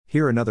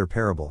Here another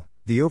parable.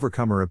 The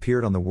overcomer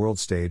appeared on the world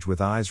stage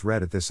with eyes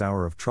red at this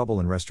hour of trouble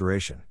and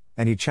restoration,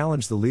 and he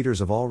challenged the leaders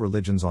of all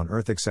religions on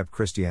earth except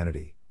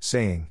Christianity,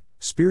 saying,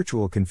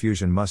 "Spiritual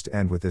confusion must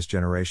end with this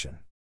generation.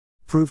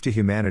 Prove to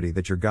humanity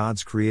that your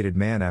gods created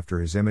man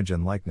after his image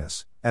and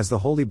likeness, as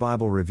the Holy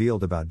Bible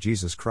revealed about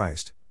Jesus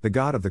Christ, the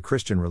God of the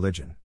Christian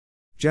religion."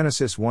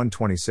 Genesis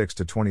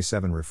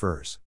 1:26-27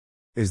 refers.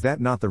 Is that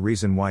not the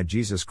reason why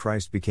Jesus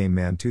Christ became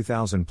man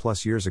 2000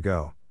 plus years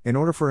ago, in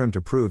order for him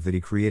to prove that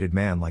he created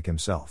man like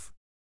himself?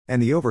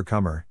 And the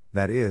overcomer,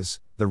 that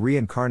is, the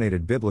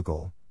reincarnated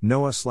biblical,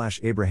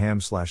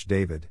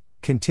 Noah/Abraham/David,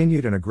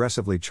 continued and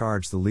aggressively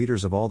charged the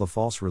leaders of all the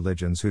false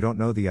religions who don't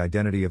know the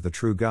identity of the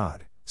true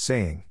God,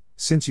 saying,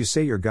 "Since you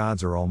say your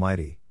gods are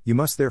almighty, you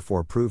must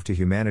therefore prove to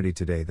humanity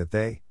today that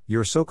they,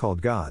 your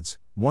so-called gods,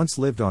 once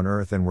lived on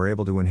earth and were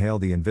able to inhale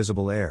the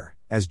invisible air,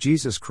 as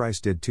Jesus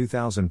Christ did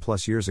 2000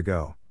 plus years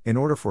ago, in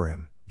order for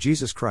him,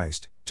 Jesus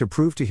Christ, to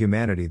prove to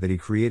humanity that he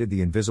created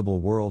the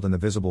invisible world and the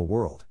visible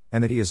world,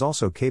 and that he is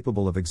also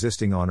capable of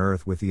existing on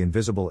earth with the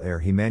invisible air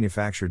he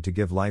manufactured to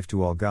give life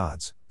to all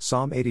gods."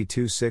 Psalm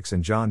 82:6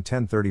 and John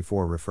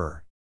 10:34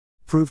 refer.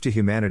 Prove to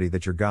humanity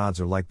that your gods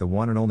are like the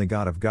one and only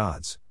God of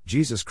gods,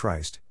 Jesus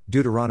Christ,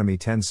 Deuteronomy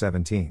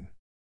 10:17.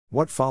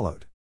 What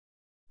followed?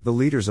 The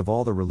leaders of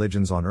all the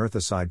religions on earth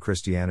aside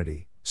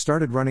Christianity,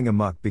 started running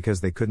amok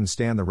because they couldn't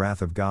stand the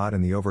wrath of God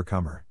and the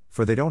overcomer,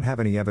 for they don't have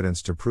any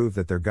evidence to prove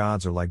that their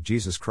gods are like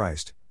Jesus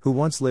Christ, who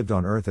once lived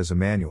on earth as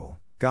Emmanuel,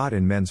 God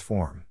in men's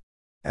form.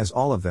 As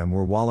all of them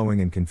were wallowing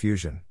in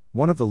confusion,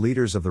 one of the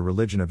leaders of the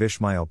religion of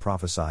Ishmael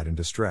prophesied in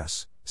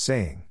distress,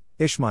 saying,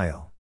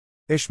 "Ishmael!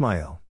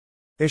 Ishmael!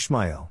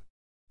 Ishmael!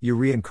 You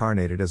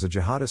reincarnated as a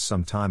jihadist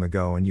some time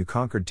ago and you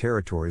conquered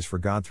territories for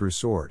God through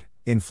sword,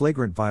 in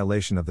flagrant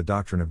violation of the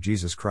doctrine of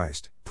Jesus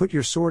Christ. Put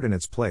your sword in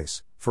its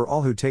place, for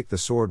all who take the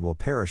sword will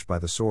perish by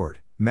the sword."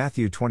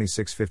 Matthew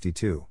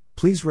 26:52.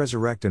 Please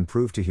resurrect and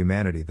prove to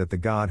humanity that the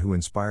God who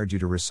inspired you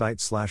to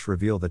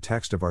recite/reveal the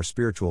text of our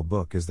spiritual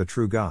book is the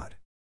true God.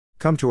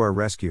 Come to our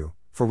rescue,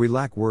 for we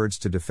lack words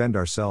to defend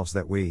ourselves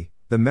that we,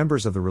 the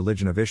members of the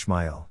religion of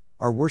Ishmael,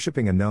 are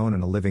worshipping a known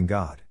and a living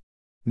God.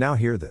 Now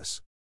hear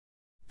this.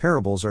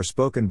 Parables are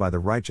spoken by the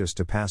righteous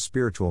to pass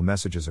spiritual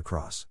messages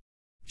across.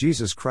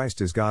 Jesus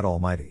Christ is God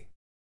Almighty.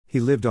 He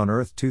lived on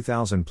earth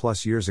 2000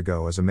 plus years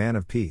ago as a man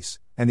of peace,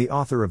 and the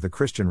author of the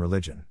Christian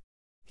religion.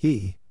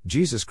 He,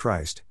 Jesus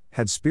Christ,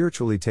 had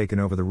spiritually taken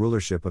over the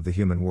rulership of the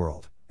human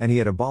world, and he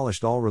had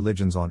abolished all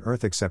religions on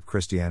earth except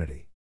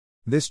Christianity.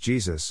 This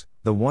Jesus,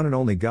 the one and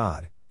only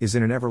God, is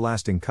in an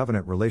everlasting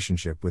covenant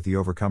relationship with the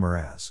overcomer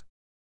as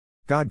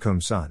God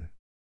cum Son.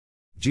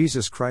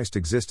 Jesus Christ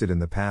existed in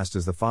the past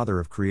as the Father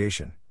of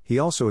creation. He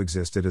also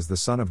existed as the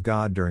Son of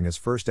God during his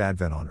first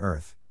advent on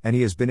earth, and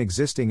he has been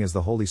existing as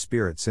the Holy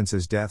Spirit since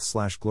his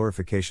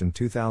death/glorification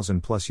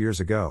 2000 plus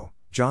years ago,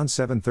 John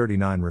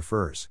 7:39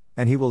 refers,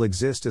 and he will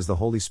exist as the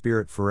Holy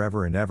Spirit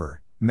forever and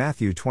ever,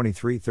 Matthew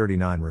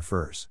 23:39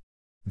 refers.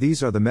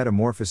 These are the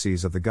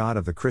metamorphoses of the God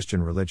of the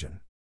Christian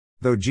religion.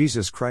 Though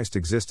Jesus Christ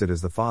existed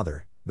as the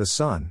Father, the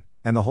Son,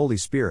 and the Holy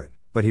Spirit,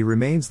 but he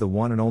remains the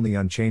one and only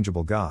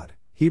unchangeable God,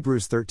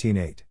 Hebrews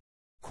 13:8.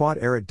 Quod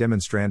erat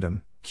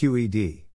demonstrandum, QED.